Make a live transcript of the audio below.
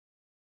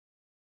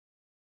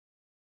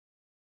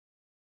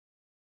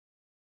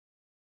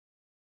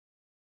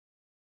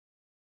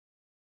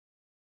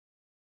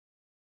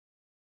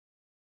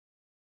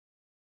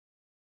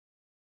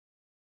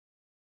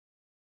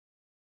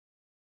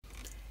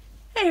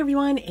Hey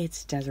everyone,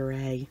 it's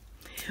Desiree.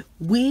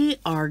 We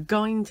are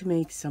going to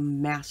make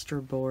some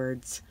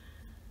masterboards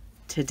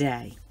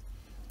today.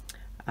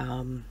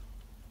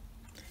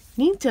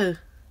 Need to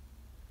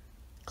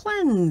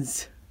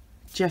cleanse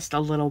just a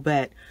little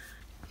bit.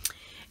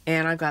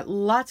 And I've got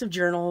lots of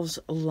journals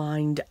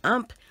lined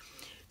up.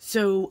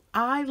 So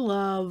I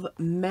love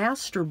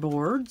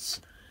masterboards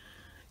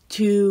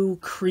to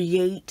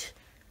create.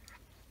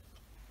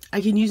 I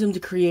can use them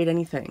to create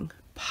anything.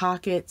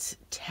 Pockets,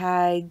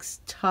 tags,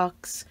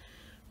 tucks,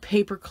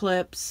 paper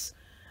clips,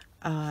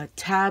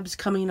 tabs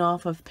coming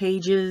off of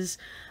pages,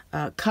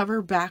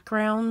 cover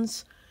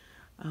backgrounds,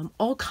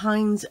 all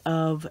kinds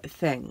of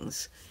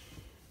things.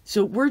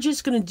 So we're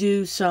just going to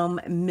do some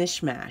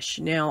mishmash.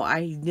 Now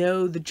I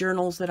know the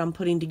journals that I'm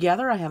putting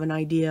together, I have an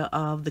idea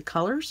of the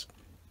colors,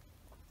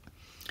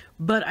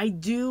 but I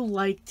do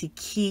like to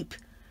keep,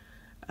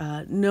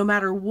 no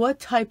matter what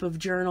type of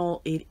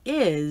journal it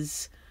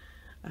is,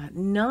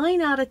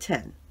 9 out of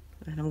 10,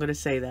 and I'm going to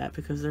say that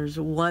because there's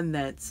one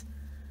that's,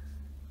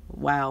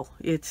 wow,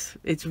 it's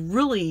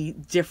really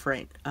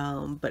different,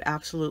 but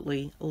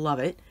absolutely love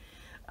it,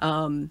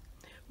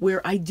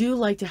 where I do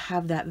like to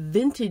have that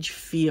vintage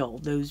feel,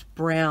 those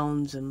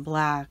browns and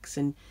blacks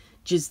and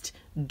just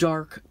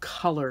dark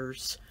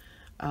colors,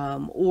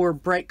 or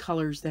bright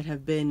colors that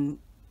have been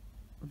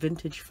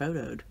vintage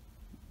photoed.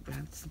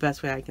 That's the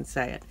best way I can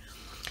say it.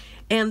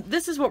 And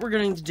this is what we're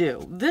going to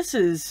do. This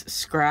is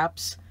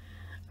scraps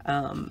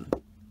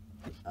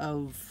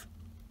of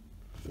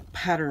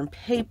pattern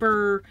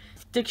paper,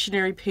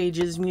 dictionary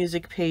pages,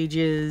 music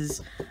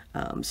pages,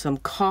 some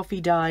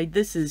coffee dyed.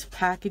 This is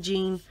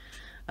packaging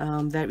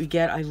that we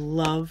get. I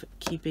love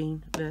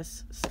keeping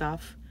this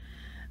stuff.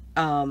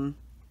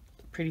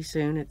 Pretty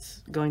soon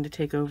it's going to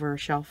take over a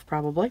shelf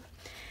probably.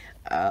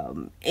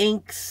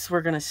 Inks,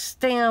 we're going to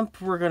stamp,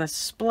 we're going to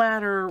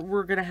splatter,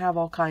 we're going to have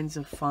all kinds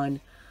of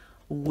fun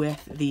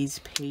with these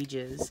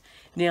pages.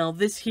 Now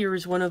this here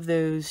is one of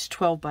those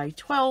 12 by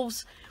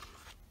 12s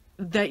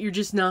that you're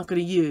just not going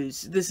to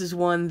use. This is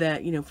one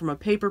that, you know, from a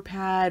paper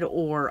pad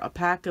or a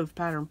pack of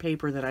pattern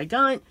paper that I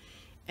got,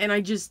 and I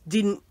just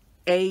didn't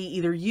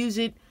either use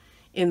it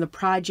in the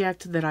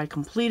project that I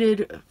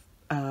completed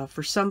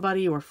for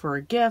somebody or for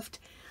a gift,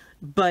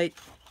 but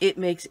it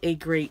makes a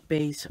great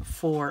base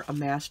for a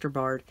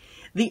masterboard.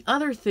 The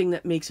other thing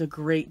that makes a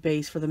great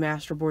base for the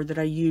masterboard that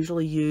I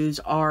usually use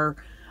are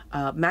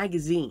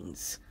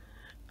magazines.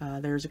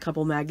 There's a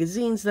couple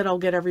magazines that I'll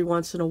get every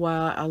once in a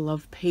while. I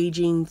love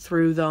paging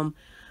through them.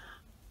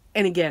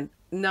 And again,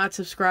 not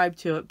subscribed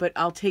to it, but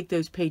I'll take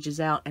those pages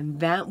out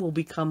and that will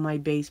become my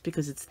base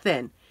because it's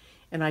thin.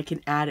 And I can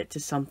add it to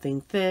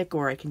something thick,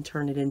 or I can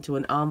turn it into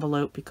an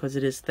envelope because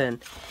it is thin.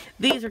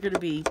 These are going to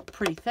be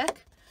pretty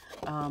thick,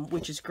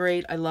 which is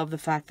great. I love the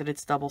fact that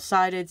it's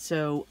double-sided,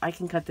 so I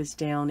can cut this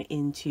down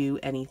into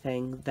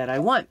anything that I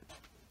want.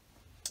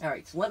 All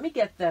right, so let me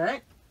get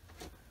that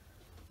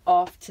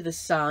off to the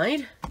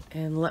side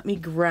and let me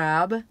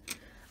grab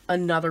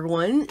another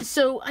one.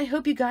 So I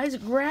hope you guys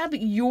grab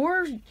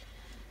your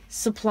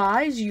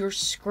supplies, your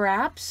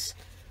scraps,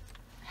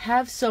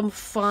 have some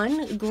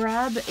fun,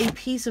 grab a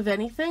piece of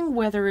anything,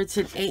 whether it's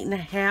an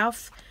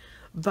 8.5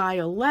 by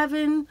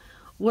 11,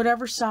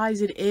 whatever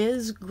size it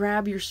is.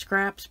 Grab your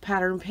scraps,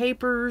 pattern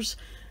papers,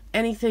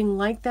 anything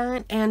like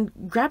that, and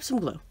grab some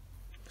glue.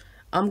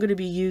 I'm going to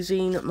be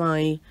using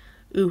my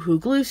Oohoo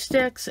glue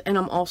sticks, and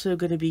I'm also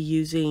going to be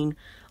using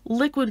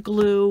liquid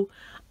glue.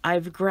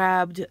 I've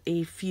grabbed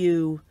a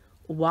few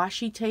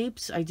washi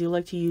tapes. I do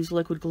like to use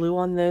liquid glue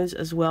on those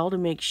as well to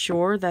make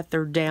sure that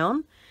they're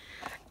down.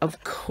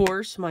 Of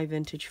course, my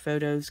vintage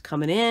photos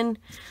coming in.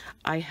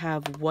 I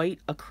have white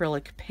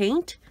acrylic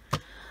paint.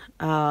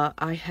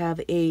 I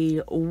have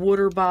a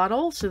water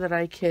bottle so that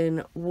I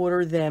can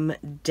water them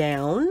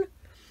down.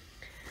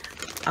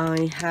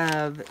 I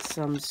have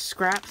some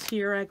scraps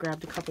here. I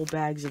grabbed a couple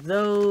bags of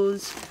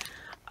those.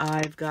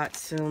 I've got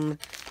some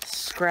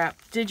scrap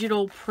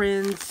digital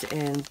prints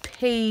and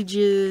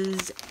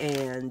pages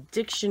and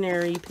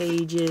dictionary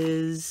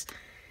pages.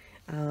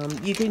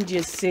 You can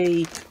just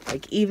see,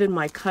 like, even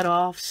my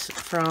cutoffs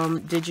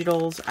from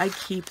digitals, I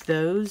keep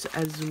those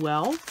as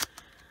well,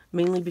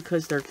 mainly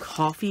because they're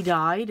coffee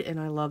dyed, and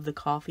I love the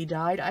coffee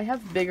dyed. I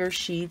have bigger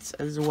sheets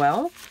as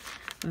well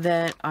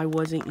that I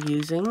wasn't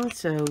using,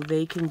 so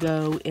they can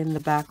go in the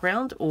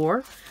background,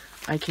 or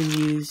I can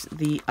use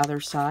the other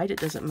side. It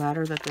doesn't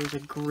matter that there's a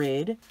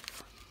grid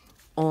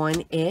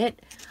on it.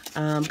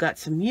 Got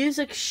some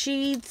music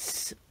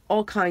sheets,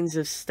 all kinds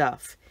of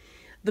stuff.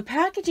 The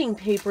packaging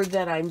paper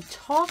that I'm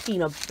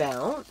talking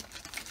about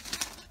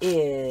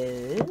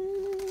is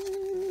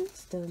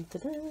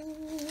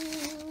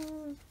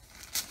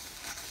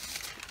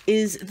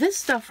this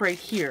stuff right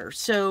here.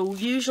 So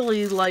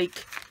usually,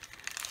 like,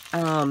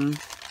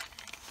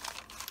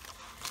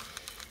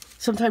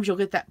 sometimes you'll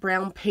get that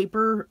brown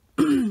paper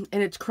and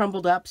it's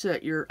crumbled up so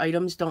that your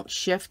items don't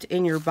shift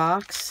in your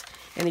box.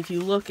 And if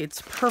you look,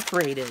 it's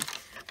perforated.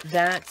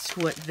 That's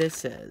what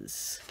this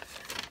is.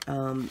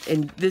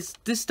 And this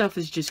stuff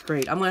is just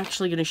great. I'm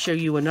actually going to show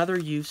you another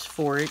use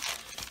for it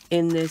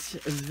in this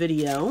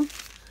video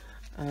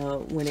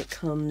when it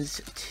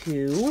comes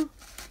to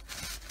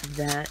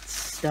that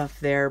stuff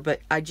there,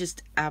 but I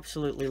just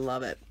absolutely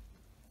love it.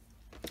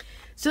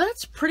 So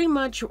that's pretty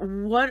much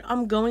what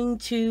I'm going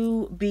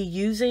to be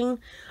using.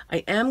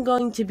 I am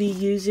going to be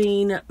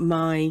using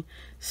my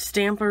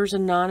Stampers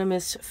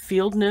Anonymous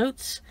Field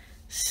Notes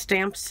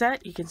stamp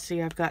set. You can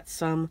see I've got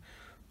some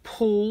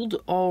pulled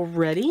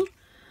already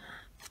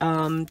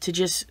to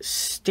just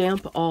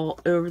stamp all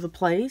over the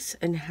place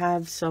and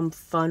have some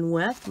fun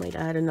with. Might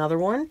add another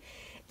one.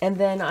 And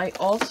then I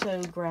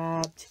also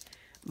grabbed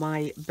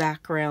my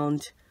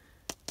background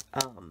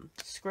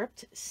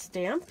script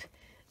stamp.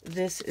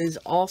 This is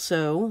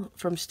also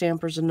from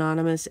Stampers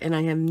Anonymous, and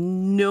I have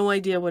no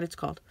idea what it's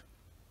called.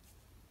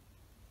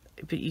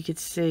 But you could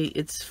say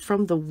it's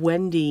from the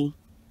Wendy.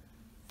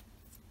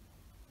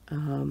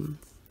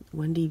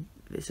 Wendy,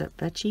 is that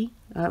Betchy?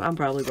 I'm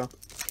probably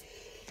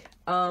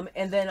wrong.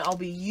 And then I'll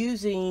be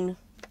using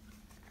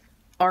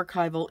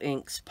archival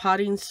inks,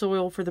 potting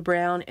soil for the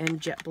brown and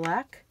jet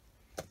black.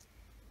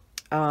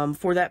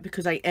 For that,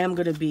 because I am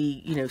going to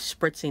be, you know,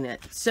 spritzing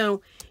it.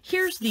 So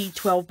here's the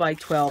 12 by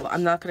 12.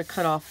 I'm not going to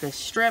cut off this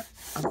strip.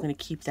 I'm going to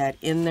keep that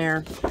in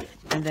there.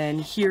 And then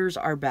here's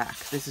our back.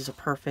 This is a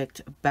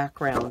perfect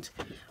background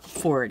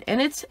for it. And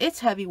it's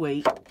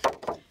heavyweight.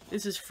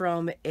 This is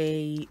from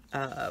a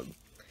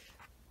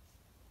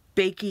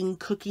baking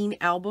cooking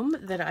album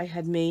that I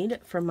had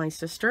made from my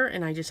sister.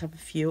 And I just have a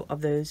few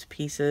of those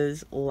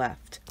pieces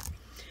left.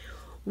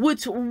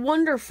 What's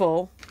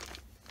wonderful,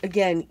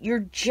 again,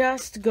 you're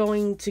just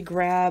going to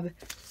grab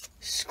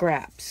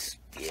scraps.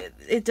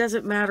 It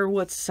doesn't matter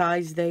what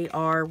size they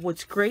are.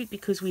 What's great,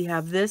 because we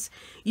have this,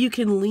 you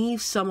can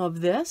leave some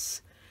of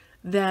this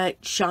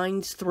that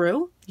shines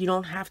through. You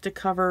don't have to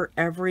cover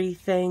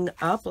everything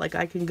up. Like,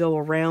 I can go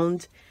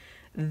around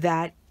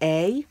that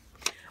A.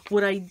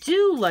 What I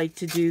do like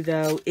to do,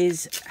 though,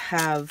 is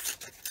have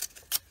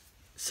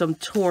some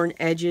torn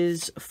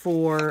edges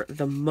for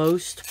the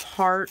most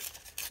part.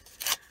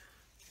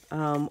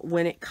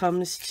 When it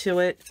comes to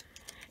it,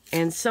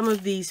 and some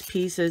of these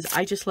pieces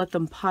I just let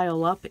them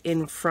pile up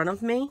in front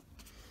of me,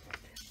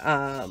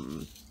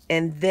 and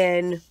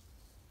then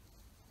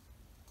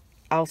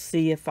I'll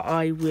see if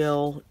I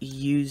will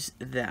use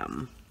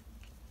them.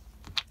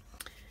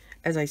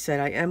 As I said,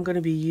 I am going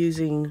to be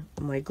using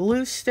my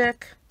glue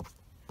stick,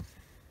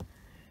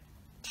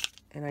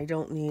 and I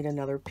don't need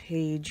another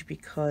page,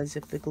 because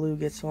if the glue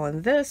gets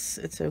on this,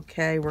 it's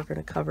okay. We're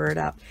going to cover it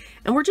up,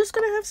 and we're just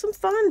going to have some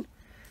fun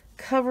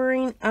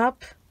covering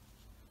up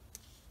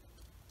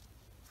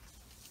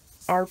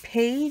our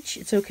page.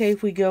 It's okay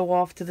if we go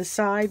off to the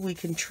side. We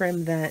can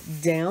trim that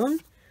down.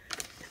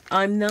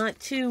 I'm not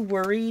too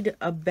worried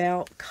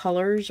about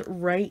colors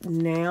right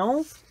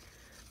now.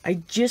 I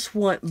just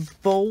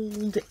want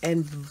bold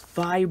and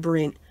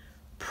vibrant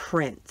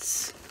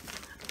prints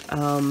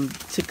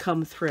to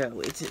come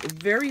through. It's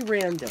very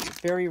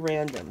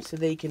random, so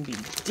they can be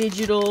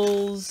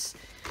digitals,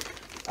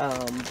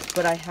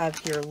 but I have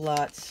here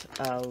lots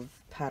of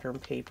pattern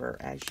paper,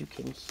 as you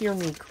can hear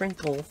me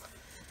crinkling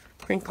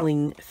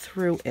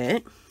through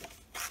it.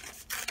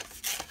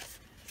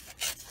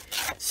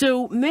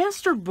 So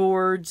master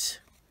boards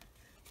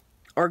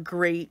are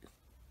great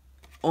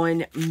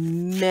on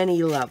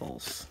many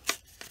levels,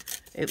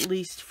 at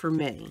least for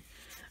me.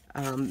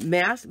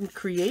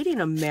 Creating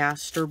a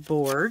master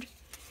board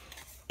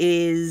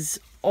is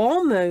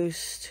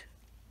almost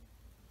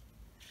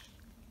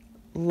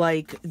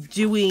like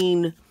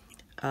doing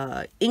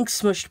ink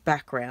smushed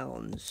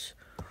backgrounds,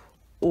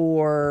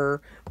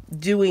 or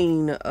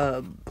doing,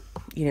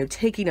 you know,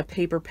 taking a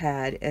paper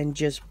pad and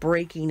just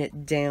breaking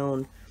it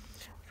down.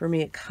 For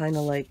me, it kind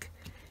of like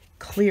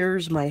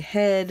clears my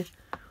head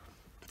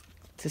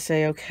to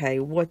say, okay,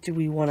 what do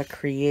we want to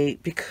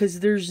create?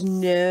 Because there's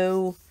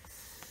no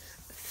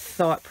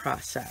thought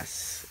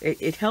process.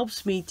 It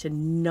helps me to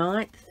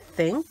not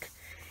think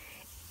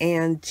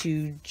and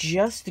to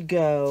just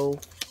go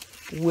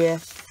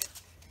with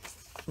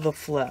the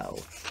flow.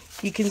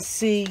 You can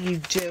see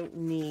you don't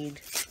need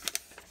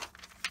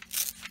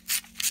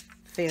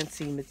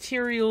fancy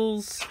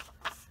materials.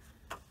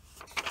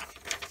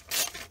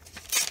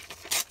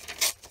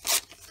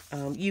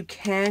 You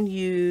can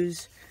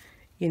use,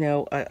 you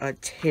know, a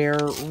tear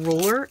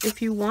ruler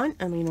if you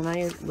want. I mean, and I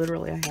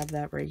have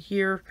that right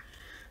here.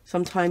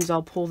 Sometimes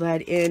I'll pull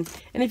that in.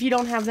 And if you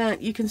don't have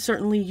that, you can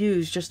certainly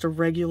use just a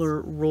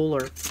regular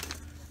ruler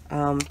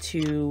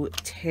to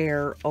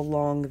tear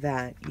along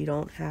that. You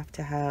don't have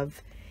to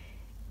have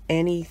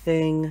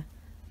anything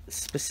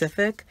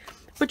specific.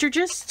 But you're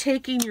just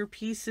taking your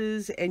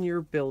pieces and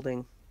you're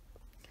building.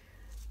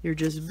 You're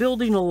just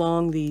building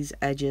along these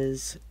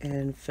edges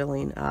and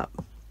filling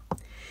up.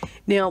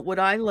 Now, what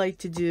I like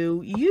to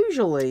do,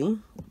 usually,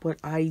 what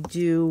I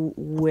do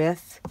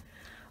with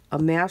a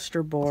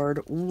master board,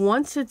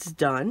 once it's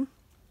done,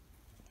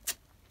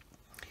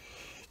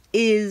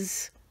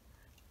 is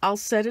I'll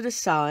set it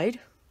aside.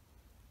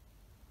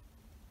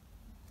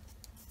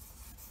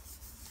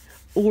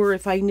 Or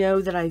if I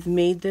know that I've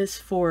made this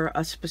for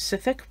a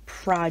specific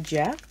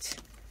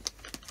project,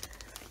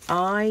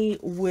 I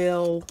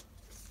will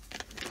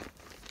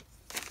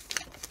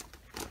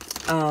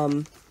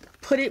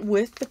put it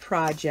with the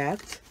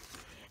project,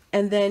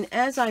 and then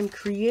as I'm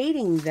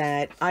creating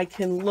that, I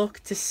can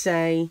look to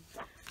say,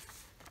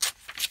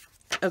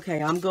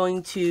 okay, I'm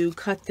going to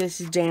cut this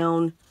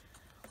down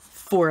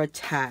for a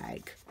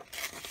tag,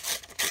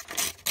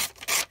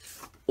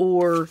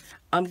 or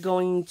I'm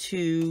going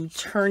to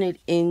turn it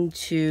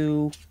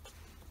into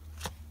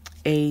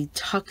a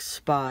tuck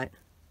spot,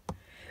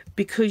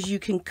 because you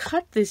can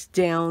cut this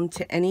down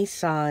to any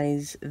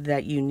size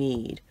that you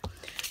need.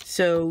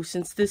 So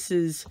since this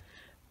is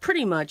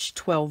pretty much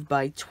 12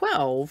 by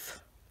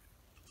 12,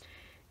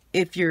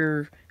 if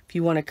you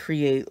want to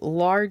create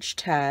large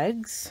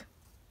tags,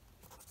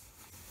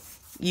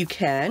 you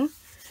can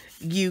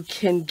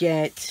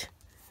get,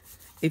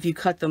 if you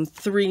cut them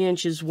 3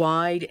 inches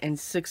wide and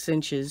 6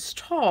 inches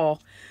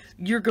tall,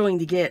 you're going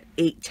to get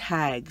 8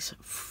 tags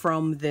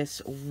from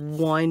this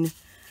one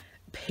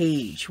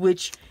page,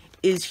 which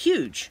is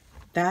huge.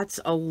 That's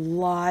a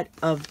lot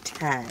of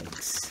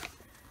tags.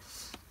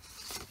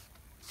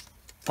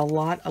 A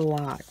lot.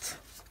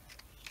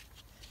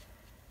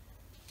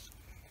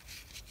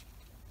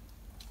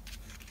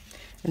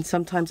 And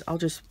sometimes I'll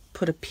just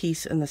put a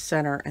piece in the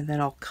center and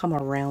then I'll come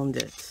around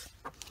it.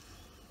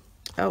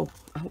 Oh,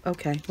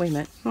 okay, wait a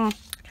minute.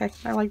 Okay,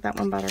 I like that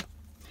one better.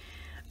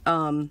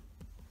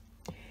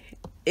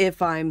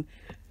 If I'm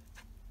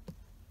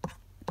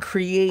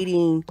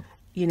creating,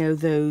 you know,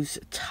 those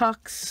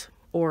tucks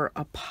or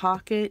a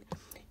pocket,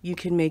 you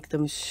can make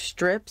them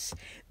strips.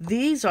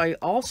 These I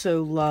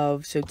also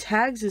love. So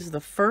tags is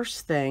the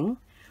first thing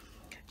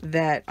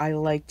that I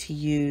like to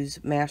use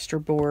master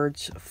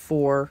boards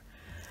for.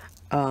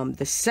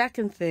 The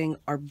second thing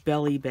are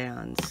belly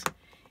bands.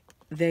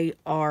 They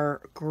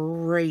are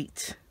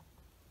great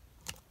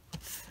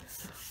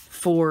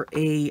for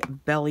a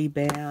belly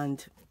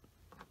band.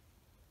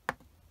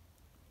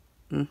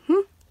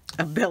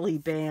 A belly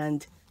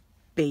band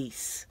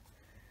base.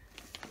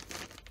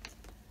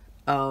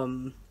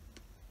 I'm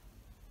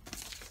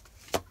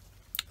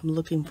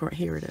looking for,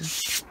 here it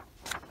is.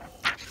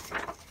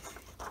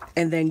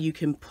 And then you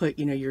can put,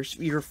 you know,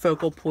 your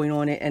focal point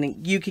on it,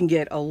 and you can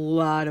get a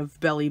lot of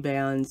belly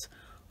bands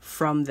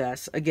from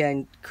this.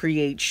 Again,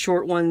 create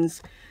short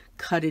ones,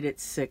 cut it at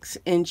 6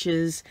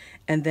 inches,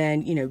 and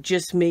then, you know,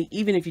 just make,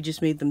 even if you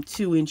just made them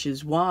 2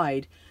 inches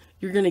wide,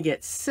 you're going to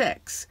get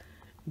 6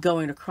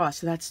 going across.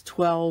 So that's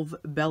 12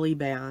 belly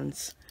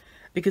bands.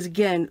 Because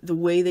again, the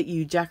way that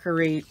you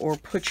decorate or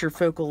put your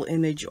focal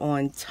image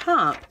on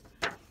top,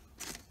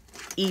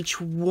 each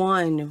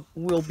one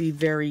will be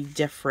very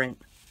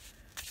different.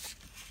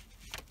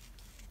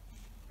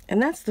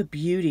 And that's the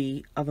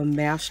beauty of a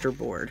master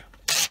board.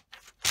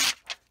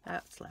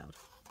 That's loud.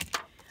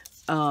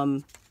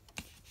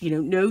 You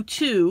know, no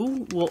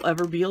two will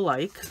ever be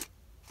alike.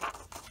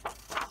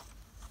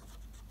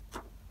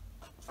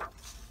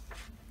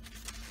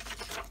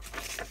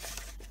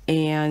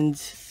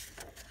 And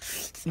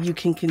you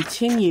can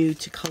continue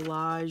to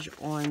collage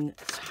on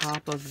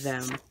top of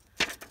them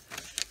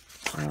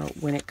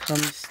when it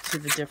comes to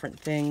the different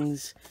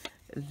things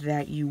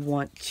that you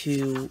want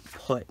to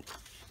put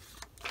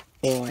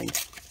on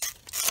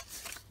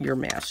your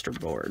master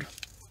board.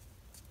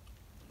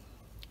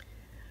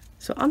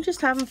 So I'm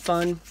just having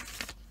fun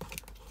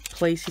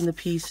placing the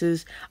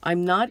pieces.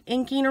 I'm not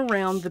inking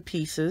around the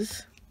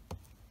pieces.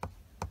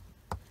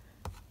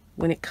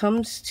 When it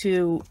comes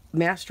to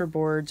master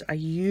boards, I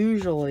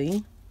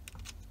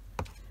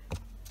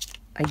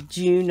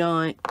do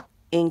not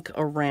ink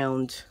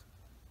around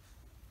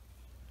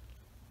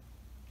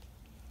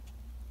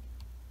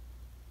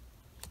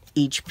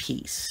each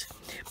piece,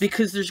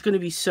 because there's going to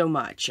be so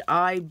much.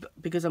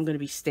 Because I'm going to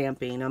be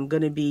stamping, I'm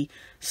going to be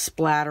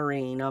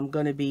splattering, I'm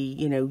going to be,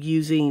 you know,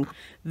 using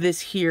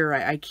this here.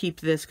 I keep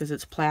this because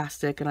it's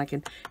plastic and I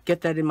can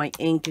get that in my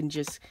ink and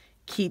just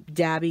keep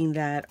dabbing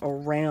that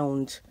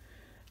around.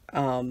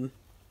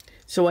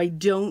 So I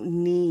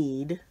don't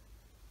need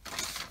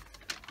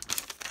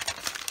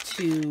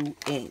to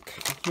ink.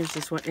 Here's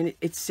this one, and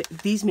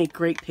these make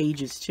great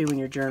pages too in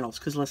your journals,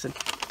 because listen,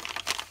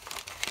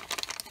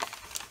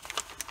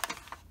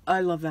 I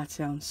love that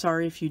sound.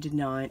 Sorry if you did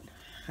not.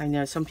 I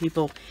know some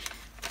people,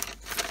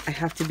 I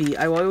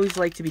always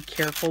like to be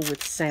careful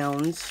with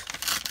sounds.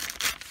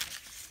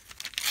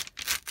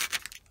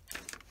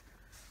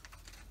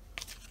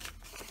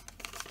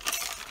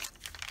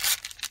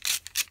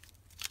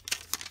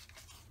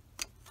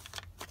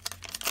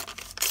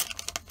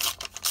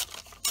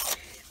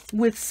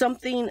 With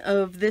something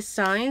of this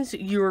size,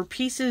 your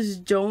pieces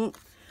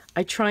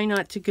I try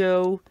not to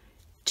go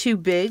too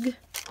big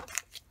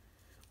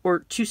or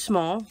too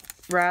small,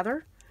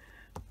 rather,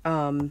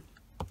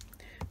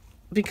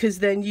 because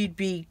then you'd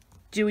be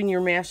doing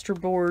your master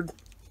board.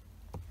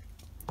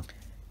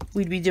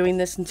 We'd be doing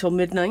this until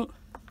midnight.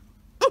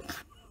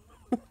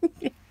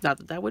 Not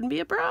that that wouldn't be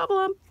a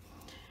problem.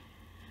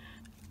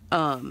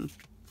 And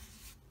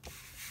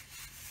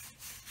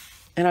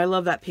I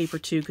love that paper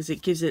too, because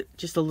it gives it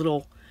just a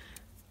little,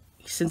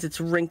 since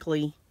it's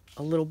wrinkly,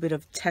 a little bit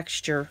of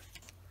texture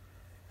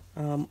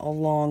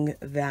along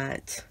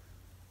that.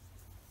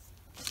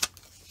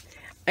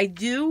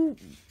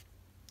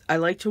 I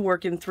like to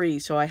work in three,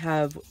 so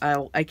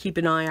I keep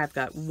an eye. I've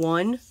got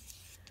one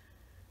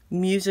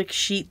music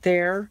sheet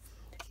there,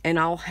 and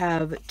I'll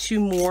have two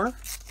more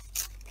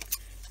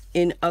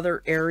in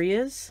other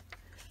areas.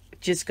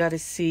 Just got to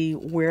see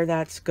where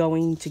that's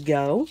going to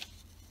go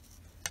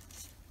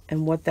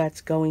and what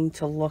that's going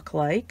to look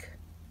like.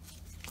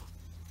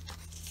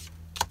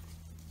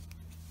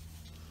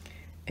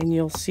 And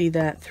you'll see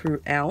that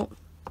throughout.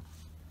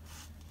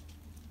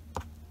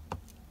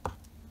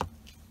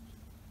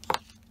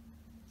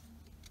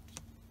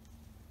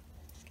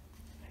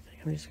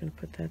 I'm just going to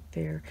put that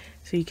there.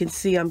 So you can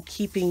see I'm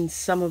keeping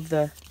some of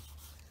the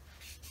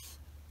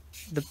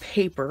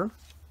paper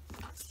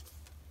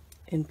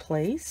in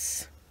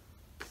place.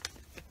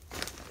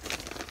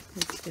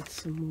 Let's get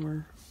some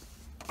more.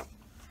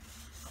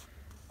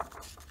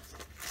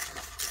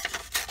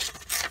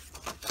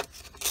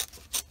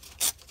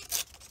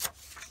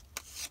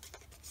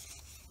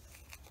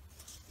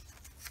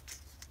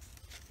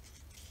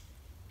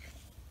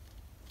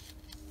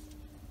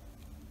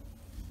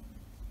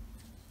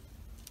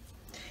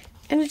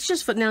 And it's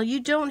just fun. Now, you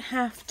don't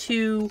have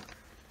to,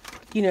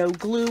 you know,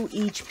 glue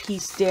each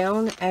piece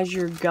down as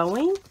you're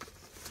going.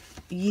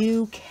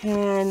 You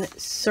can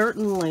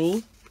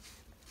certainly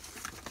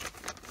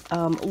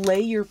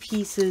lay your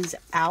pieces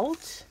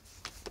out,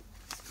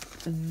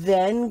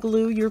 then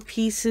glue your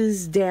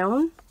pieces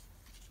down.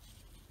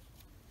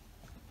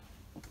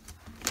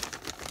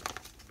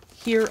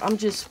 Here, I'm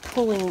just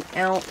pulling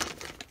out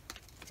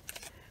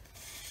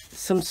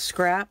some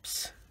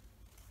scraps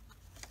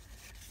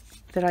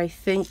that I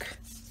think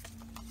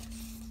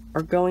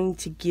are going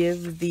to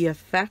give the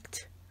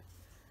effect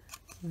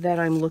that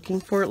I'm looking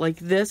for. Like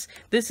this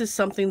is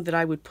something that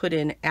I would put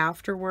in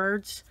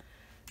afterwards.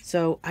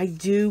 So I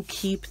do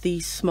keep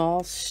these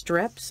small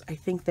strips. I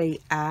think they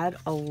add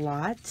a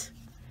lot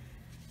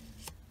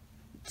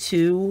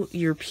to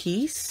your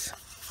piece.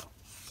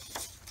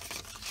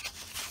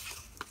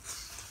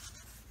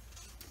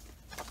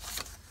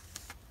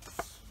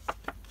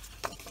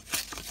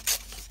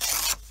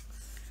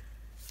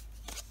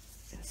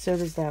 So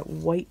does that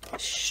white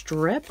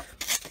strip.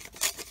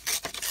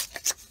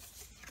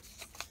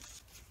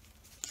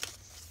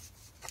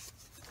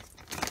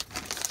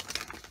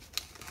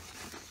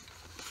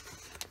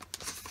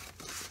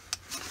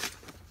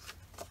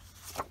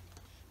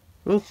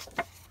 Ooh,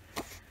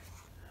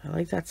 I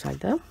like that side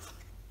though.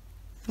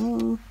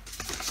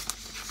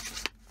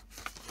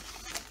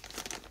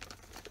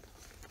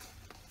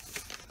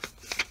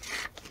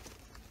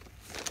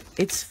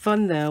 It's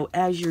fun though,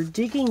 as you're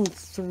digging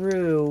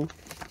through,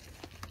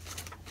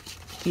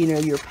 you know,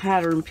 your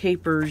pattern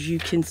papers, you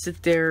can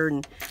sit there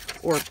and,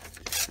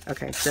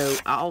 okay, so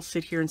I'll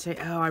sit here and say,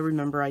 oh, I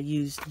remember I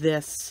used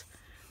this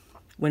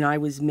when I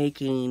was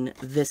making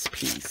this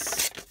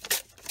piece.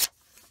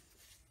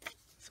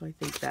 So I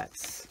think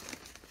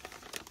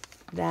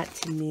that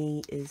to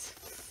me is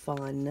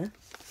fun.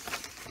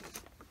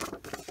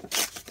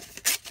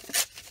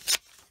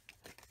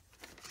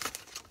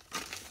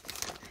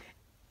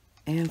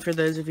 And for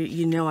those of you,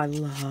 you know I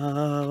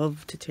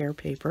love to tear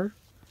paper.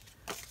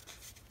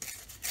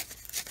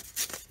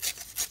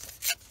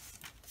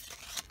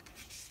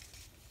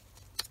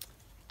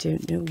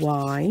 Don't know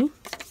why.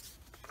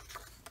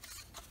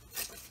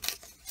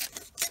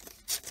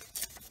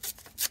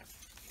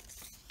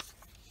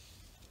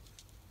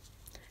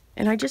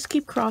 And I just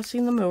keep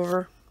crossing them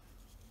over.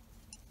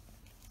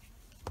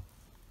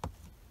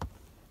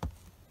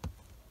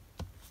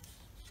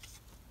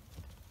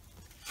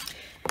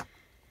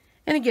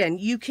 And again,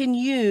 you can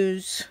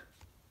use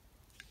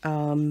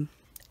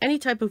any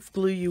type of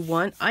glue you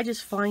want. I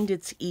just find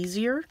it's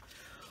easier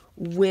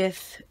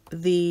with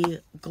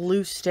the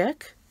glue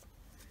stick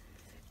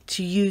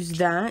to use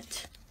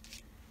that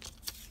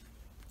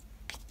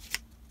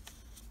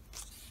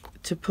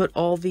to put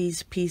all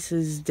these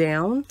pieces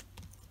down.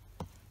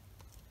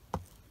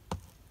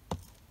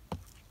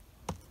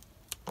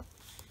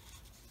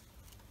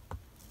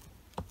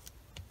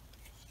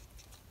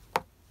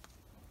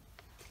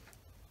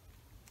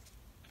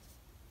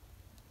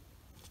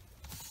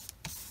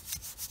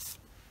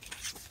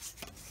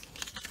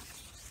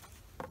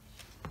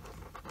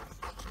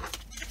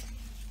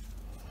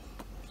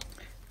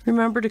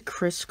 Remember to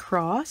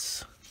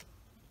crisscross.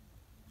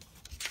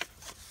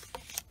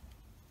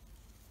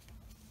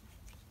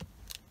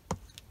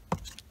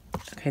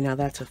 Okay, now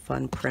that's a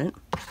fun print.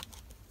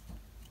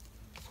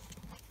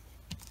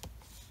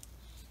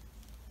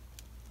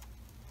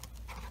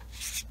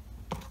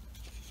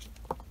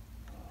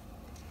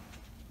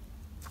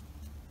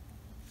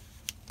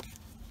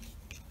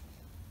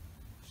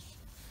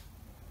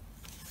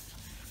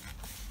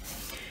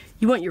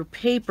 You want your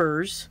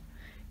papers,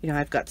 you know,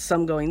 I've got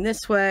some going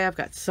this way, I've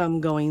got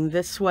some going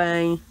this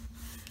way.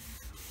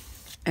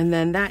 And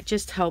then that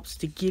just helps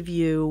to give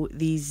you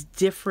these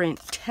different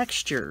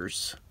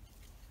textures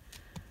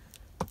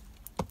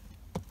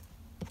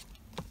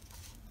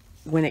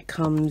when it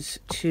comes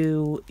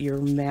to your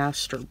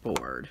master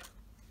board.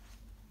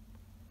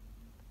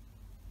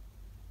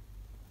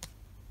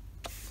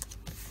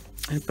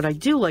 But I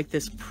do like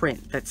this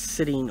print that's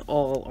sitting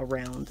all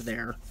around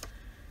there.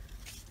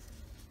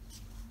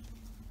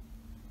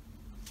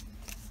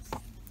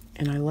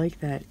 And I like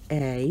that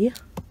A.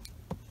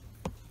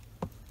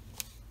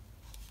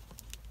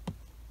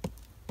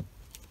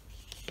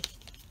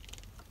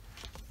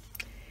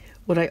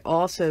 What I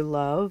also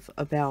love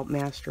about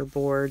master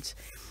boards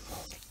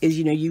is,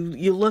 you know,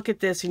 you look at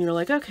this and you're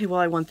like, okay, well,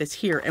 I want this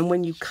here. And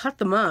when you cut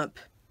them up,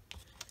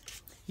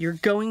 you're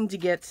going to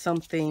get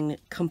something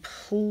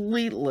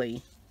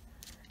completely,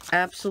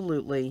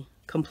 absolutely,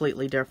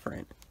 completely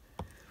different.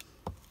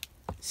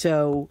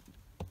 So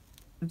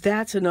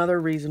that's another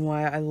reason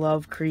why I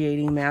love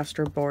creating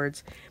master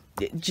boards.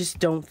 Just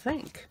don't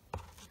think.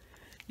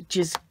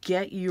 Just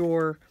get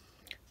your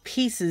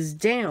pieces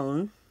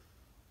down,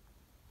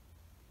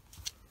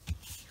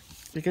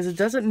 because it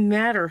doesn't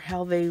matter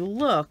how they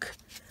look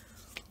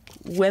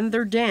when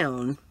they're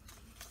down.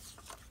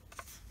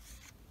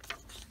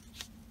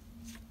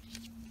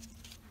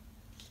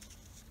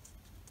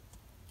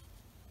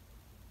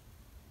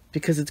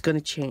 Because it's going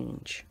to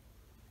change.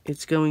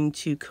 It's going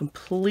to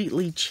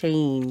completely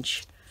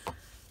change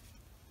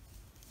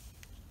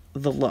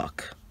the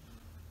look.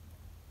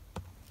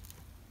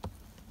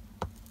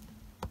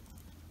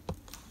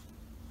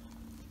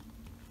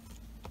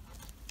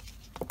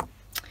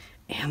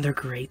 And they're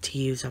great to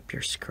use up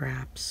your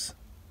scraps.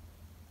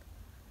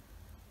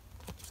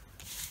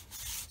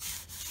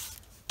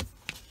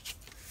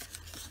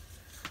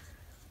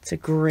 It's a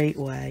great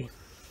way.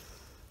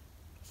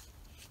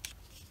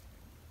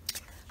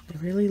 I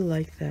really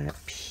like that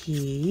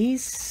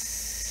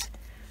piece,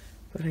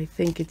 but I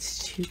think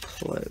it's too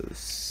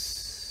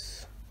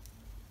close.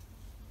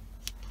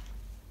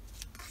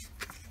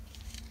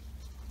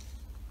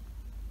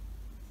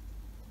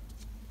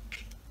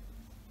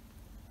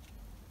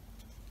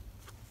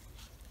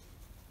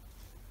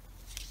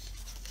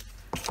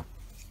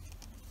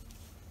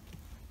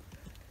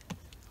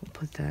 I'll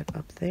put that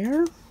up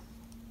there.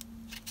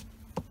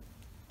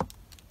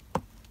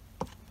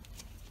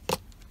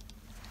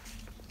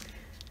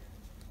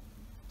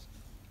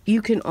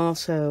 You can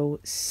also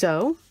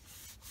sew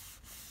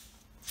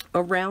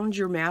around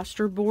your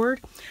master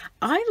board.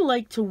 I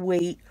like to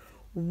wait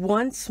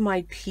once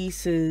my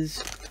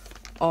pieces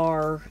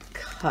are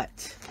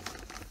cut.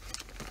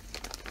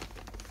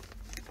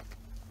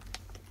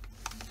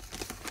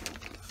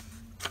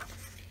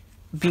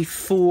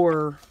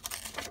 Before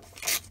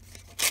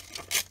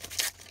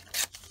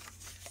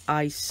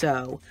I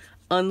sew,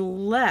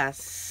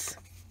 unless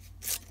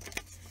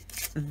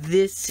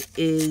this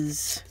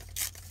is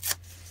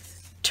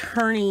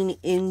turning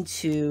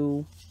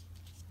into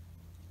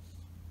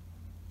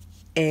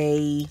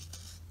a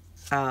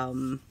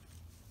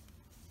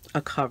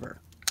cover,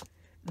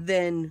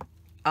 then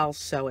I'll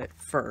sew it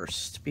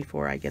first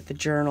before I get the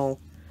journal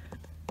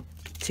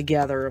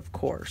together, of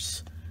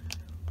course.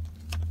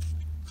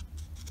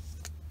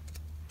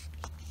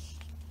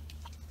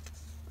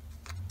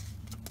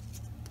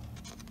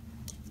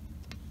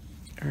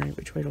 All right,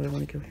 which way do I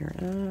want to go here?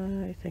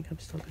 I think I'm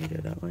still going to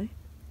go that way.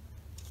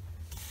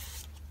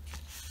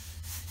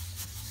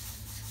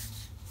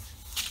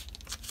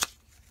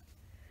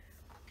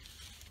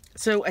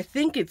 So I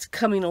think it's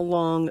coming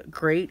along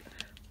great.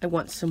 I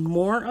want some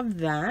more of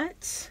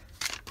that.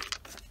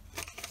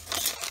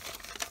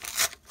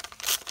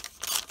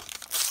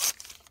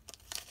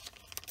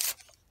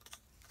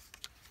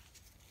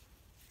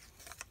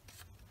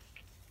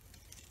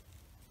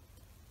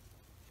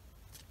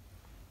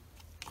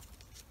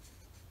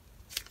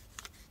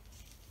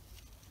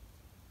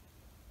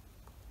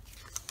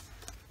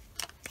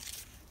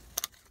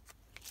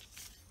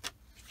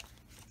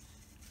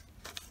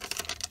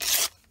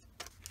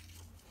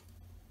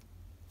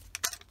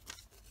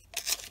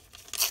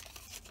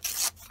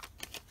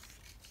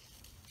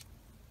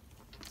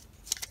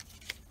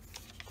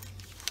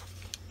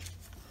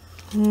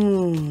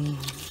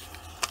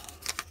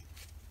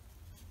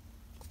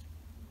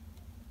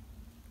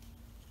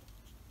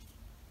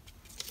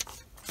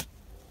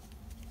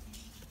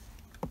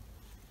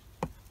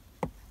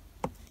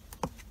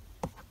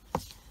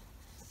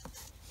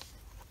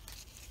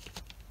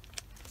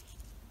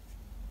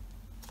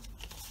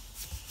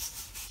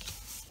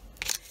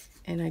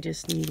 And I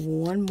just need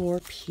one more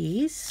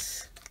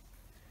piece.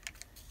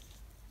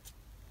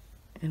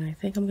 And I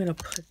think I'm going to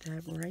put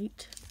that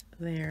right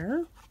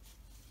there.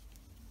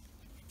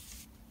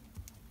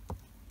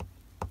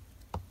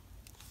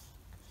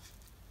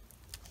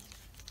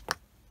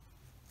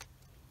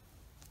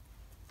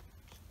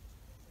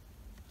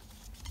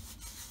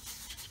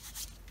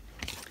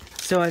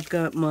 So I've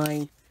got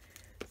my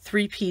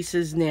 3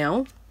 pieces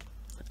now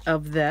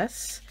of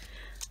this.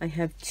 I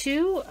have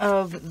 2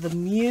 of the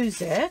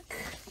music.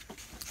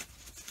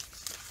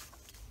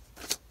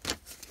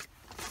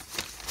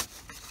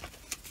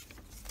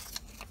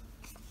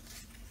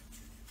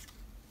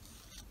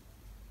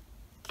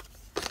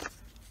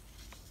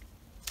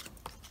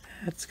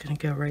 That's going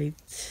to go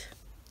right.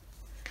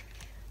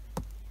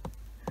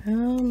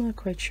 I'm not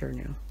quite sure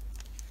now.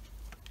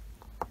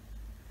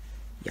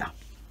 Yeah.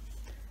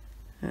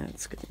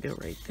 That's going to go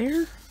right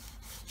there.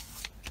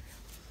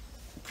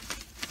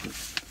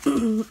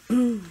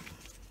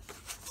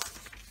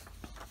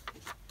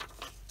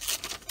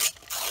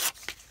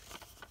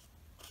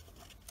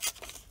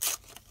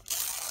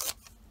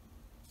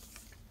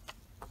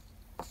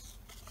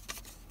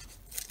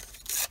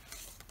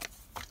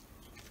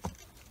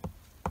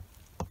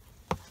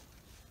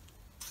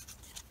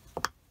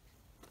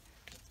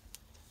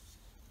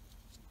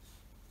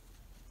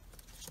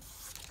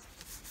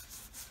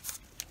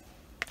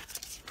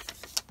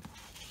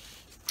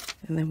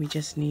 And then we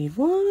just need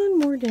one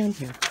more down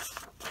here.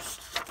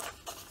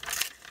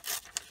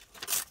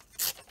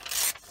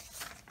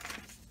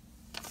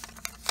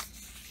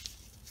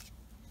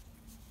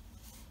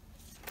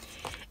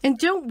 And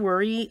don't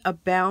worry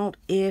about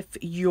if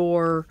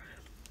your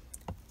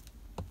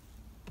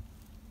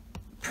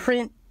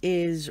print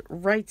is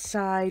right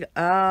side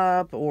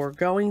up or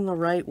going the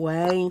right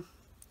way.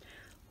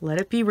 Let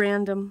it be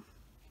random.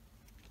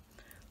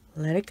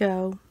 Let it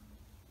go.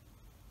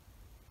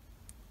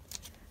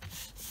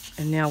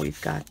 And now we've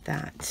got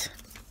that.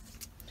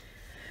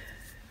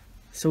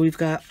 So we've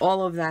got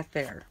all of that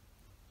there.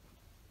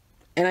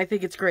 And I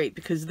think it's great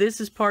because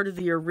this is part of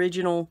the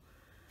original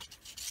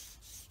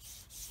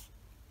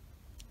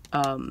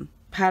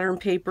pattern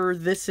paper.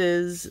 This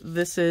is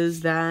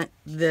that,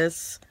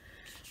 this.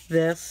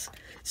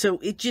 So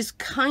it just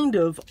kind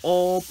of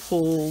all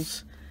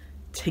pulls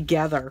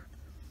together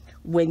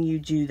when you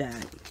do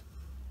that.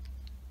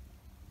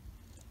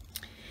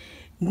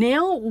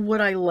 Now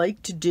what I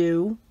like to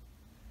do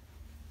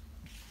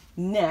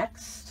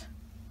next,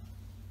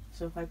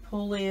 so if I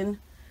pull in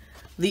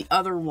the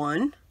other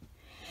one,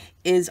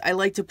 is I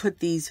like to put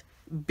these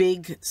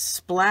big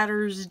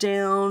splatters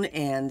down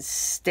and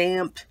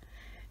stamp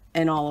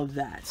and all of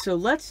that. So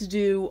let's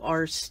do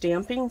our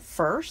stamping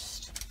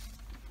first.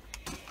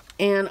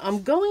 And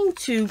I'm going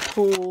to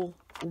pull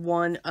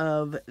one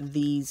of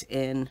these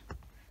in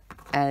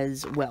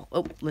as well.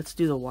 Oh, let's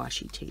do the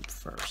washi tape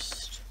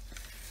first.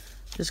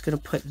 Just going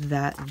to put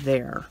that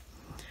there.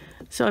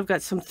 So I've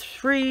got some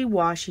 3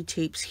 washi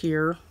tapes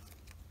here.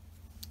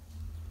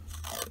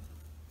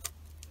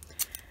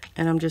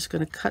 And I'm just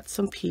going to cut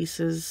some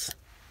pieces.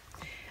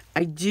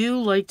 I do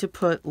like to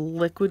put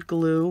liquid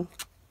glue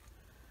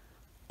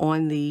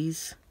on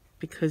these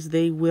because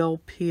they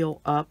will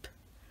peel up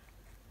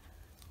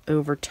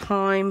over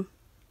time.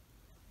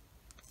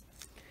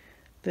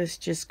 This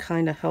just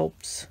kind of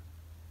helps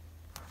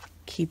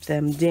keep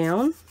them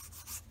down.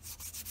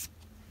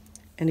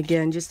 And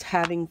again, just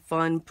having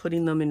fun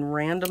putting them in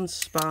random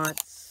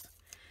spots,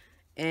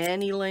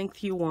 any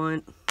length you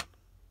want.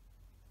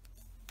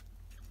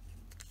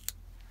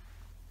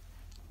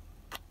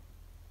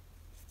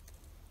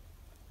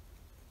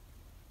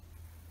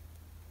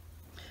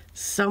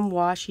 Some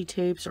washi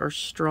tapes are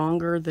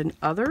stronger than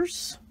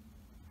others.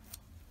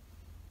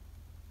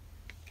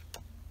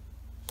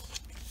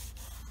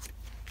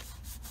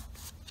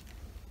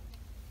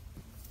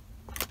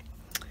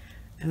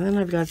 And then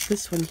I've got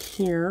this one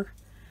here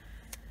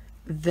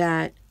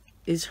that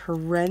is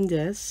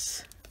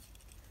horrendous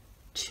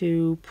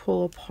to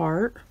pull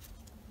apart,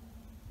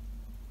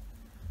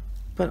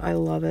 but I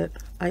love it.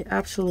 I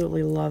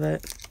absolutely love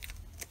it.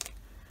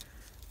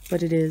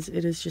 But it is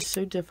just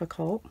so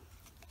difficult.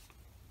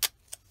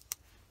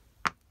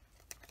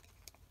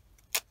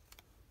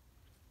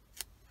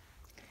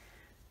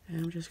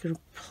 And I'm just going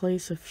to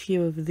place a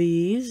few of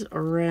these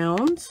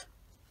around.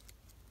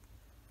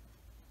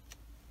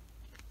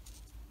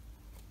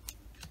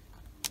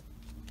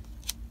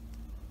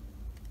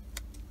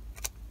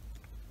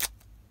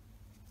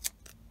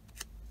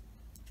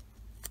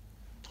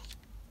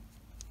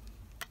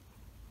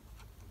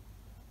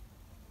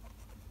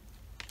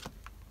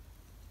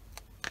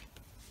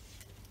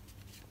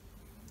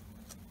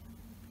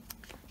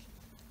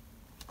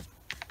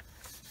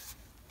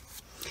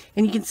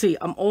 And you can see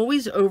I'm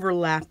always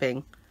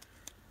overlapping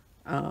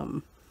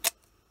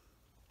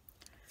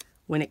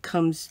when it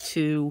comes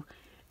to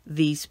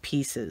these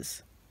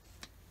pieces.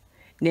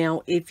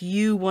 Now, if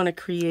you want to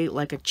create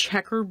like a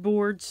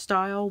checkerboard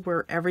style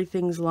where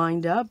everything's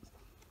lined up,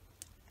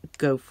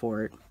 go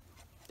for it.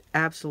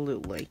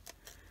 Absolutely.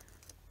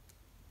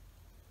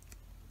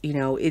 You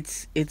know,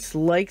 it's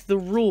like the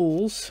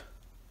rules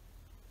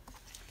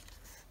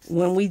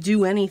when we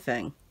do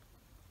anything.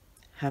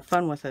 Have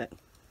fun with it.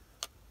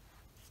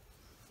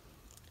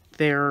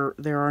 There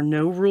are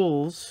no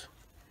rules.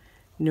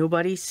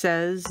 Nobody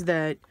says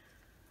that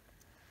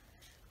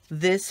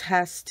this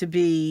has to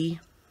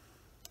be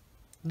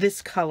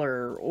this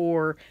color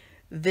or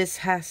this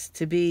has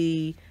to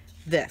be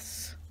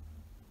this.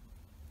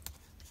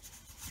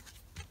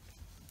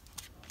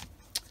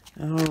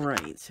 All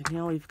right, so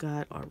now we've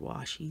got our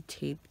washi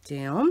tape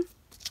down.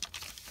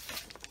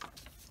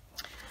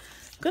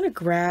 I'm going to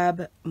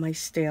grab my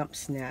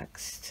stamps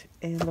next.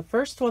 And the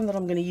first one that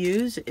I'm going to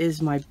use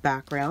is my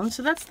background.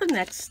 So that's the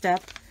next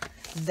step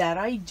that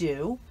I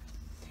do.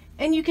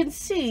 And you can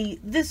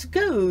see this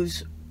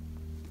goes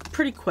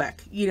pretty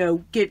quick. You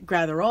know,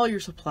 gather all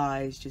your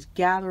supplies, just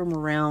gather them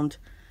around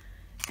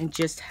and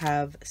just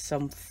have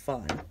some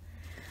fun.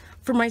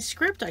 For my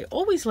script, I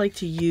always like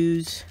to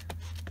use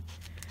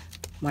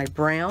my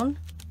brown,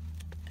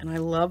 and I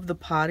love the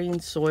potty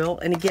and soil.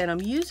 And again,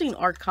 I'm using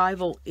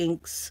archival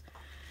inks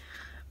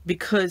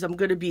because I'm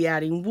going to be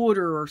adding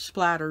water or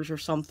splatters or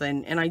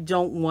something, and I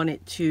don't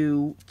want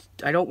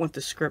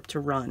the script to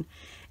run.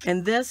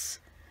 And this,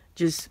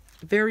 just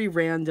very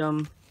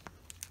random,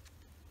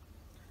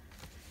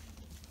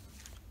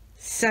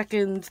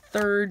 second,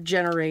 third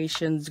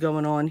generations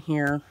going on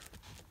here.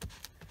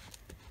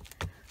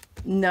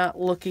 Not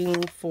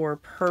looking for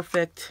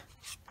perfect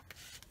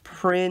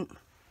print.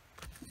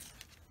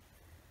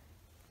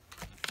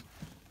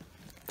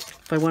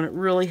 If I want it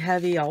really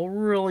heavy, I'll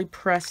really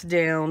press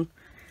down.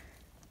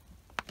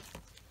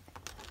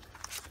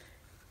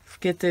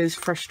 Get those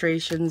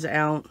frustrations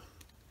out.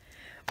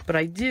 But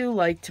I do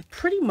like to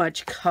pretty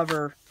much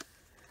cover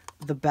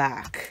the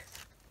back.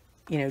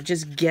 You know,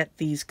 just get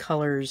these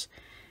colors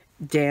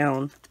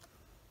down.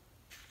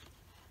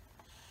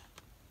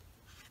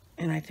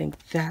 And I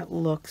think that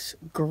looks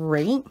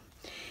great.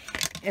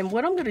 And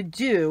what I'm going to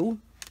do,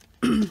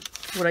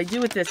 what I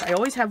do with this, I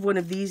always have one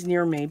of these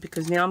near me,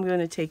 because now I'm going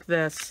to take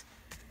this.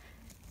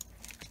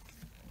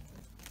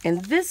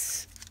 And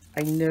this,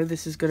 I know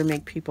this is going to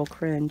make people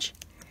cringe.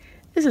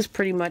 This is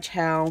pretty much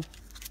how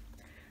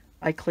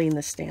I clean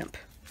the stamp,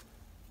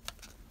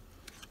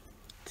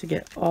 to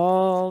get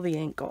all the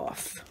ink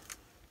off.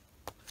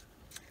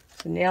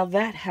 So now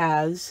that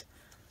has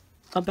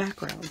a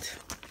background.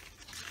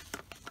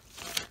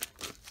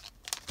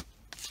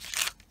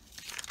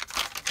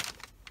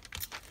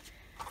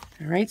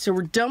 All right, so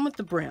we're done with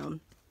the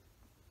brown.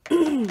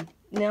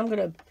 Now I'm going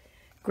to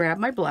grab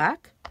my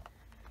black.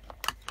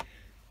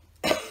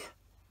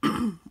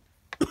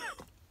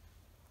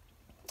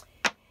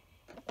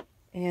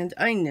 And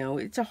I know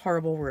it's a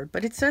horrible word,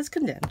 but it says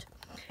condemned.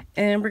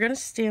 And we're going to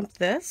stamp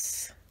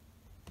this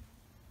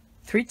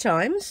 3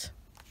 times.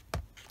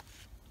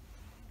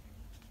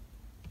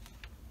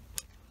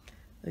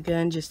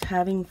 Again, just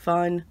having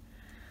fun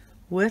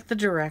with the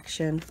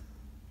direction.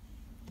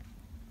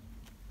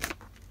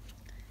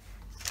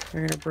 We're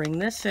going to bring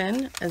this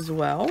in as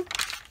well.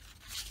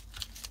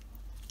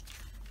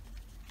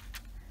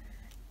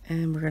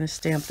 And we're going to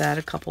stamp that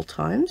a couple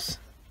times.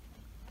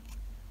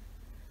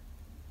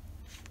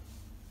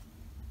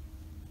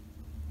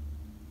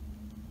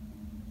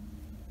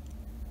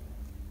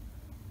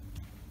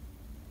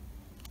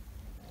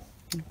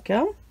 There we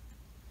go.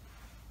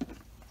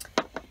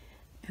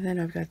 And then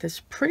I've got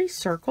this pretty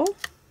circle.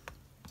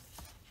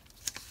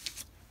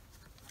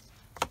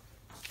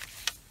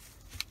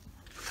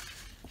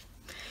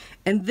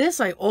 And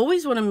this, I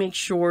always want to make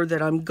sure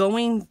that I'm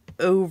going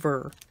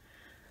over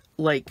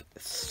like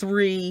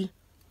 3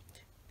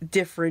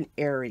 different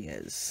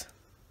areas.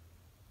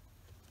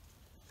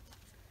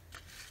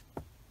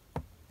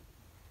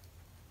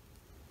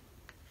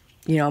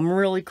 You know, I'm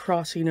really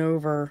crossing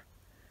over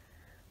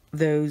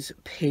those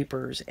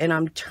papers, and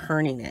I'm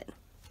turning it.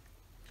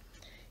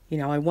 You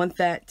know, I want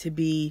that to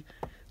be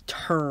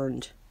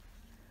turned.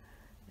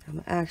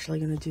 I'm actually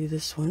going to do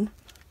this one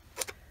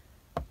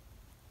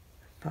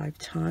 5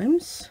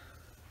 times.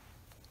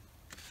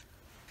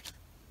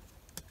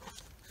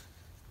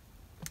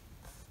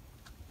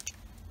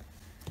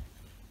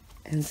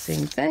 And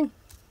same thing.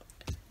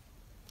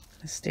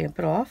 Stamp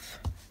it off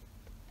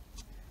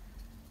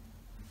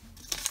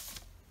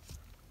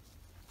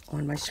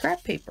on my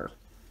scrap paper.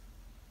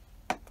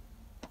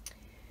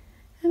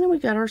 And then we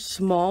got our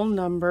small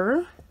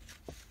number.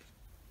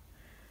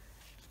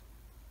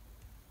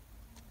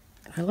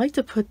 I like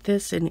to put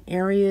this in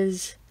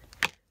areas.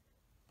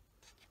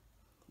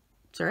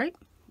 It's all right.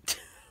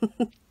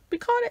 We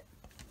caught it.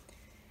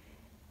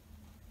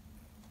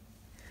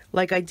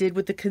 Like I did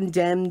with the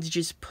condemned,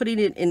 just putting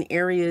it in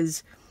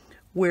areas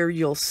where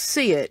you'll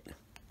see it.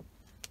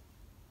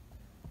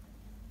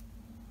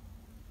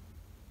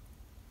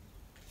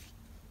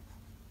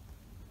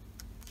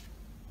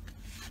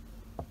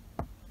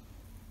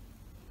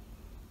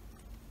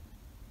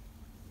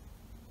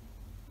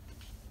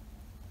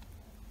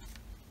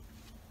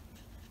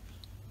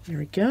 There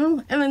we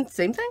go. And then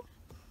same thing.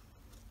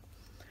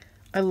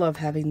 I love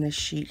having this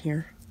sheet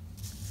here.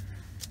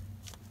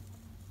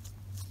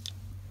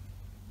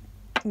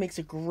 It makes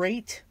a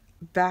great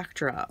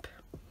backdrop.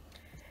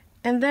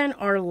 And then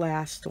our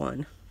last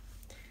one.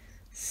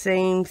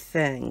 Same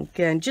thing.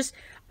 Again, just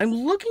I'm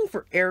looking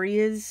for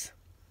areas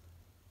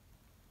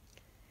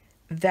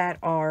that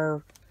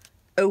are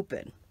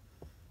open.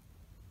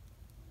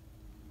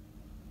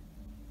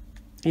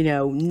 You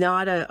know,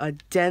 not a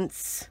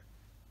dense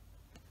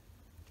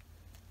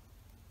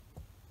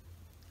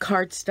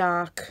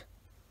cardstock.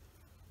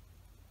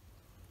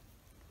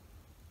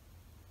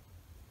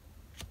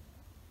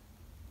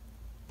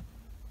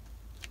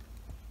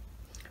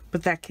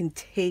 But that can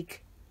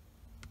take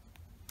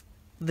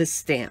the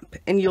stamp,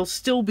 and you'll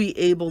still be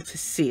able to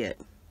see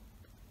it.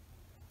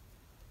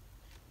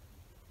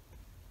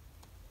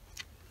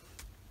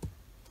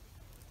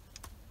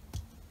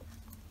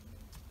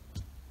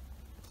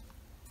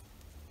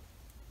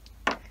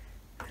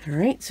 All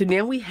right, so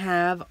now we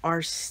have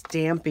our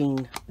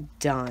stamping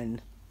done.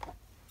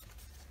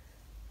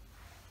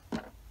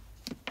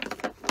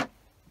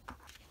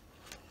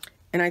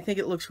 And I think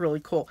it looks really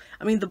cool.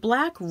 I mean, the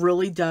black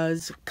really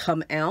does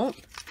come out,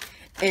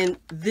 and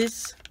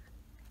this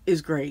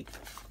is great.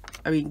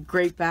 I mean,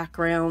 great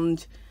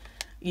background.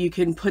 You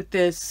can put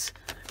this,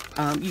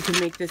 you can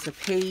make this a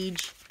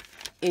page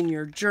in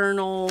your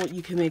journal.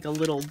 You can make a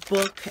little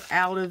book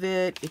out of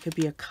it. It could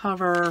be a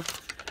cover.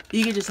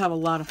 You can just have a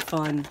lot of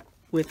fun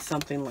with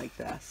something like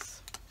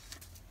this.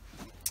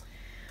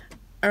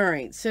 All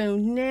right, so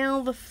now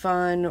the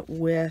fun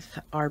with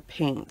our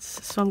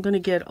paints. So I'm going to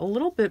get a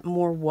little bit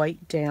more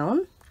white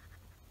down.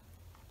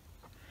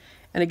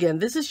 And again,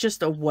 this is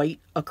just a white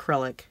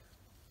acrylic.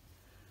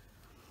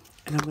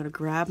 And I'm going to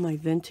grab my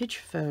vintage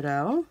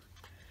photo,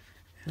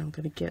 and I'm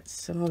going to get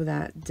some of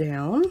that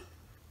down.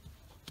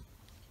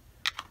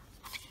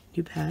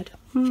 You pad.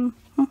 Going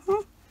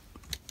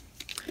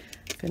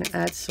to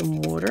add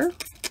some water.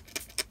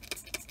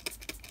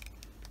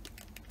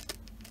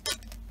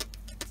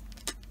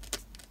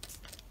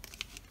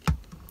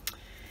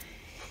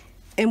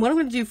 And what I'm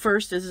going to do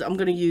first is I'm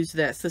going to use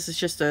this. This is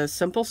just a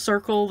simple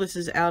circle. This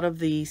is out of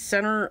the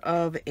center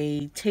of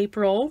a tape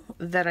roll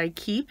that I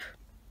keep.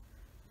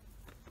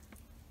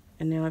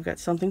 And now I've got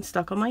something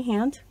stuck on my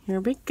hand. Here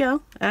we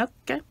go.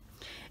 Okay.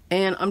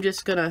 And I'm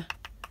just going to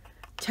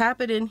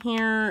tap it in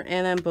here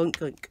and then blink,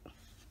 blink.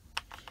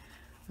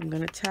 I'm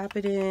going to tap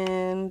it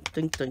in,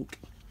 blink, blink.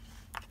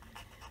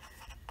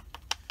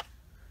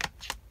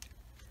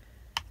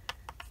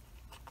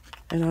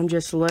 And I'm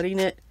just letting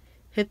it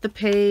hit the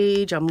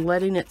page. I'm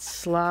letting it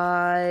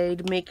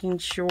slide, making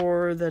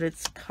sure that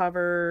it's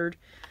covered,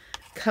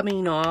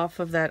 coming off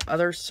of that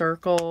other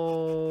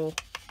circle.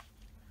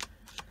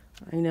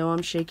 I know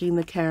I'm shaking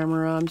the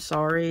camera, I'm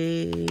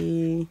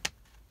sorry.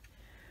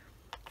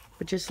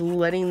 But just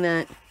letting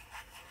that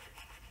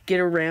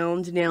get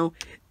around. Now,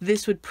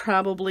 this would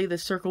probably, the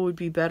circle would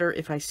be better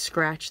if I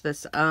scratch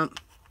this up.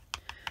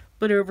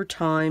 But over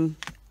time,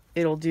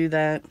 it'll do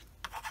that.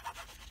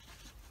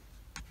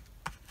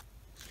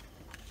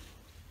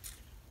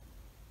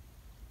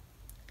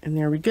 And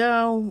there we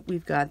go.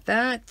 We've got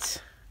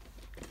that.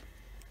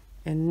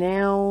 And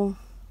now,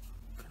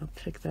 I'll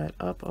pick that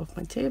up off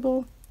my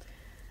table.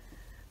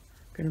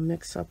 We're going to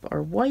mix up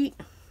our white.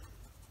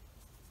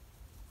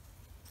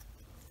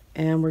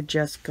 And we're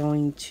just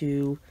going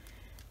to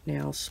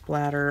now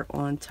splatter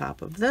on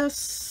top of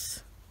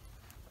this.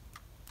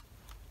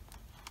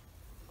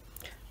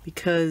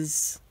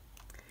 Because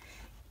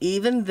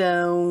even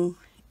though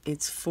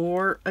it's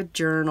for a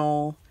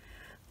journal,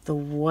 the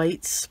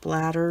white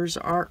splatters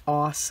are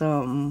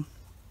awesome.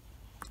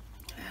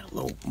 Add a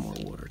little more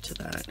water to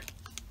that.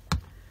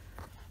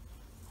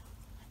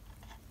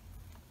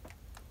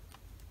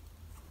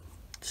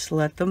 Just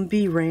let them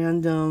be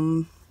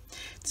random.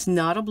 It's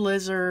not a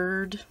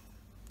blizzard.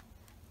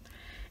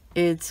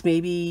 It's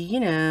maybe, you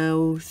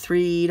know,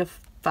 3 to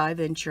 5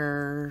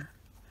 inches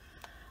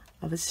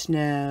of a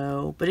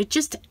snow, but it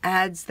just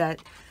adds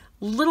that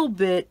little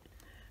bit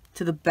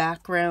to the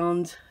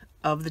background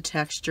of the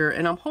texture.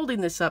 And I'm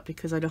holding this up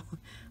because I don't,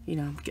 you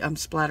know, I'm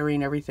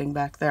splattering everything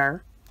back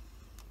there.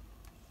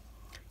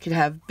 Could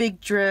have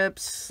big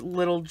drips,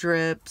 little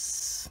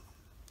drips.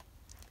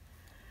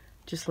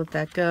 Just let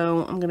that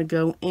go. I'm going to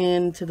go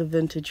into the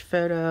vintage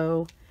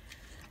photo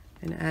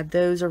and add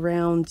those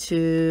around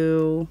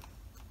too.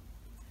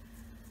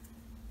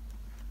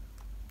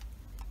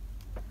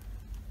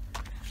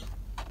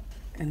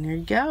 And there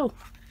you go.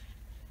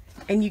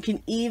 And you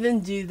can even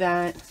do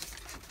that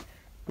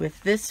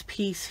with this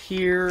piece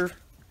here.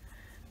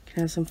 You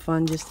can have some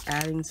fun just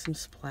adding some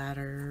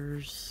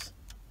splatters.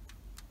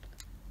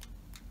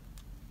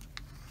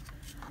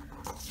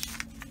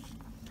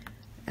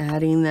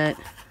 Adding that.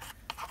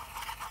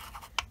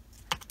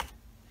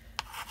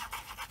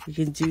 You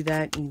can do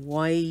that in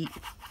white.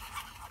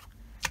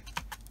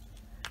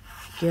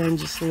 Again,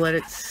 just let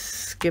it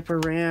skip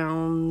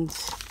around.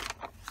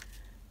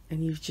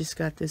 And you've just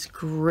got this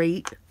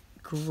great,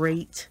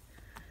 great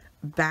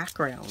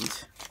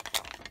background.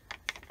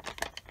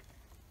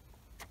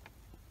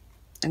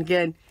 And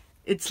again,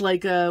 it's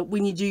like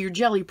when you do your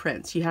jelly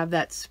prints, you have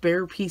that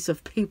spare piece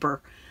of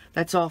paper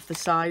that's off the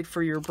side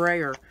for your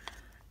brayer.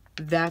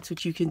 That's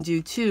what you can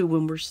do too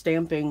when we're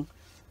stamping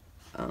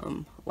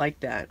like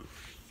that.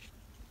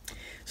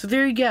 So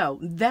there you go.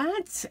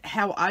 That's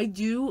how I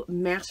do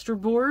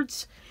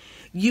masterboards.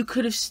 You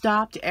could have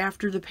stopped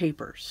after the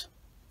papers.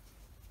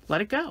 Let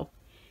it go.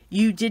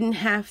 You didn't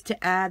have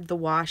to add the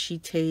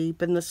washi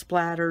tape and the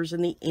splatters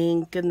and the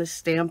ink and the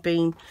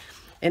stamping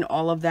and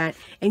all of that.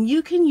 And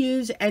you can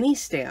use any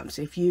stamps.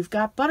 If you've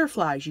got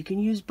butterflies, you can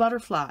use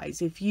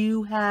butterflies. If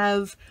you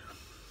have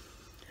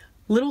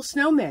little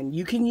snowmen,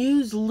 you can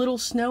use little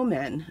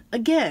snowmen.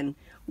 Again,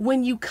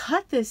 when you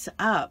cut this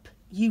up,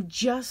 you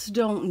just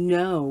don't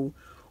know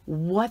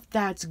what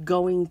that's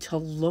going to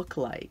look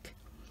like.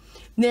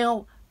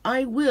 Now,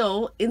 I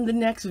will, in the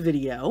next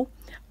video,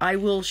 I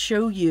will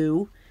show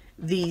you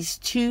these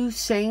two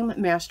same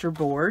master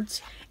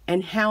boards,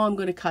 and how I'm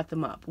going to cut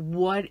them up.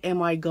 What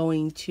am I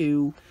going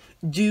to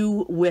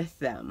do with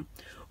them?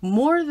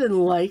 More than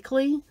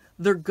likely,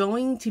 they're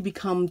going to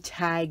become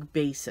tag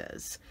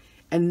bases,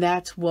 and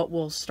that's what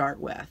we'll start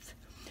with.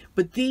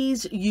 But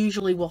these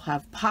usually will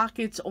have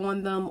pockets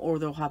on them, or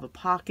they'll have a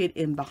pocket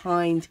in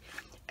behind,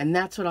 and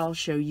that's what I'll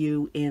show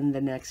you in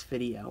the next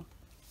video.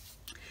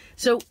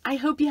 So I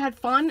hope you had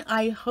fun.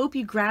 I hope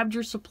you grabbed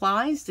your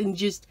supplies and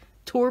just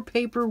tore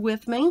paper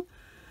with me.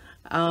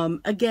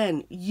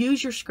 Again,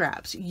 use your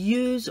scraps.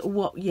 Use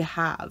what you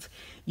have.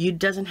 It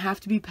doesn't have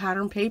to be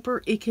pattern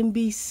paper. It can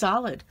be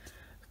solid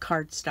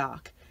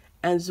cardstock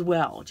as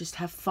well. Just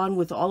have fun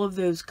with all of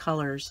those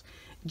colors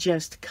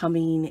just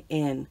coming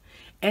in.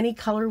 Any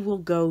color will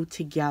go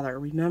together.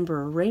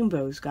 Remember, a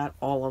rainbow's got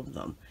all of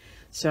them.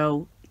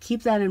 So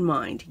keep that in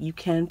mind. You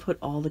can put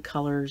all the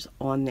colors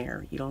on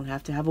there. You don't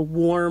have to have a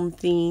warm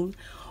theme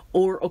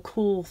or a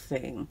cool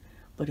theme.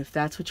 But if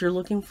that's what you're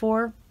looking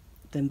for,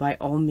 then by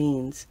all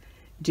means,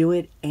 do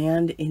it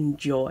and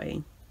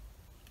enjoy.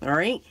 All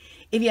right?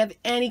 If you have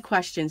any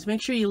questions,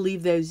 make sure you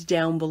leave those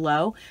down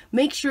below.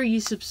 Make sure you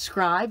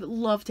subscribe.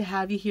 Love to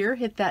have you here.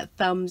 Hit that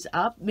thumbs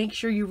up. Make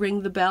sure you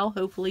ring the bell.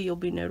 Hopefully you'll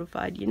be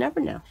notified. You never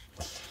know.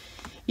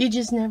 You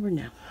just never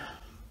know.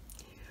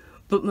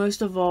 But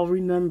most of all,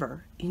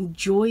 remember,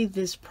 enjoy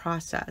this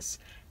process.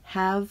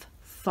 Have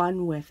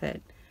fun with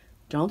it.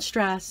 Don't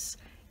stress.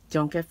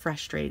 Don't get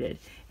frustrated.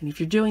 And if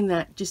you're doing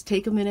that, just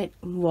take a minute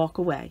and walk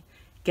away.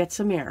 Get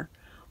some air.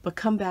 But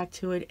come back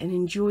to it and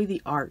enjoy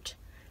the art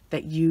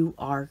that you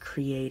are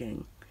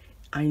creating.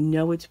 I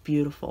know it's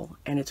beautiful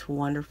and it's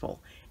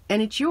wonderful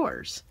and it's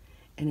yours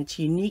and it's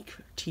unique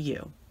to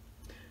you.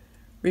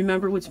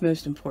 Remember what's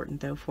most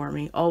important though for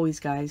me. Always,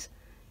 guys,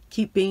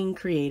 keep being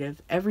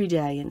creative every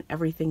day in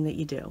everything that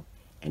you do.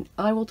 And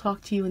I will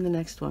talk to you in the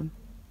next one.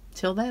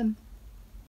 Till then.